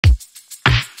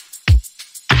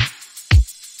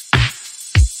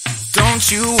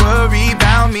Don't you worry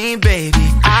about me, baby,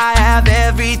 I have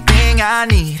everything I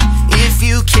need. If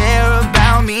you care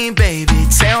about me, baby,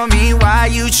 tell me why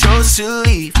you chose to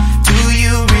leave. Do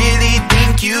you really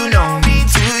think you know me?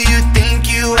 Do you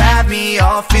think you have me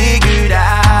all figured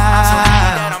out? I'm so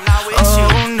happy that I'm not with you.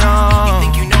 Oh no, you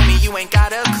think you know me, you ain't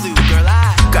got a clue. Girl,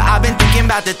 I've been thinking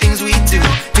about the things we do.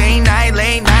 Day, night,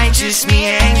 late night, just me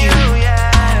and you.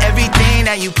 Everything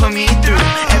that you put me through,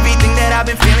 everything that I've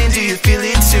been feeling, do you feel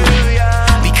it too?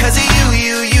 Because of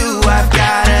you, I've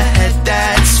got a head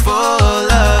that's full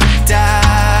of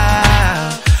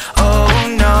doubt. Oh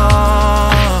no,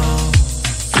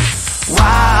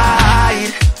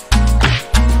 why'd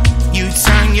you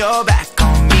turn your back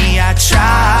on me? I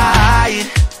tried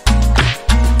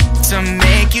to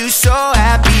make you so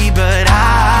happy, but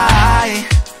I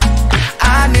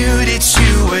knew that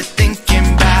you were thinking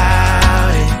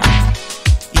about it.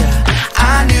 Yeah,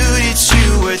 I knew that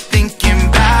you were thinking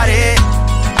about it.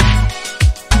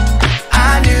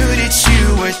 I knew that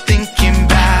you were thinking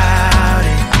about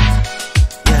it.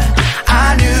 Yeah,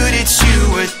 I knew that you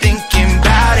were thinking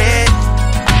about it.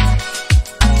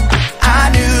 I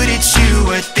knew that you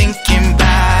were thinking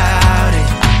about it.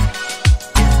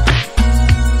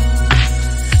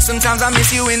 Sometimes I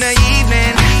miss you in the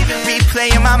evening,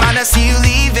 replay in my mind, I see you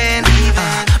leaving.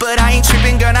 But I ain't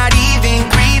tripping, girl, not even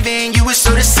grieving. You were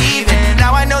so deceiving.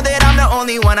 Now I know that I'm the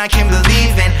only one I can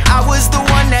believe in. I was the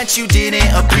one that you didn't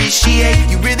appreciate.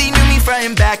 You really knew me front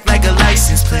and back like a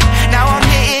license plate. Now I'm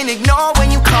hitting ignore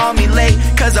when you call me late,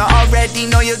 cause I already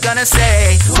know you're gonna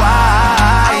say, why?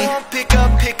 I won't pick up.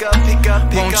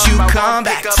 Won't you come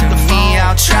back to me?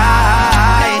 I'll try.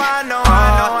 I know.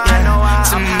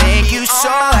 To make you so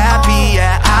happy,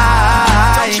 yeah.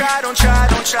 Don't try.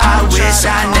 I wish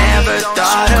I never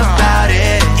thought about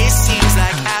it. It seems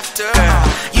like after Girl,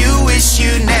 you wish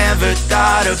you never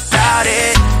thought about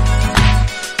it.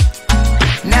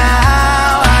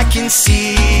 Now I can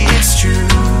see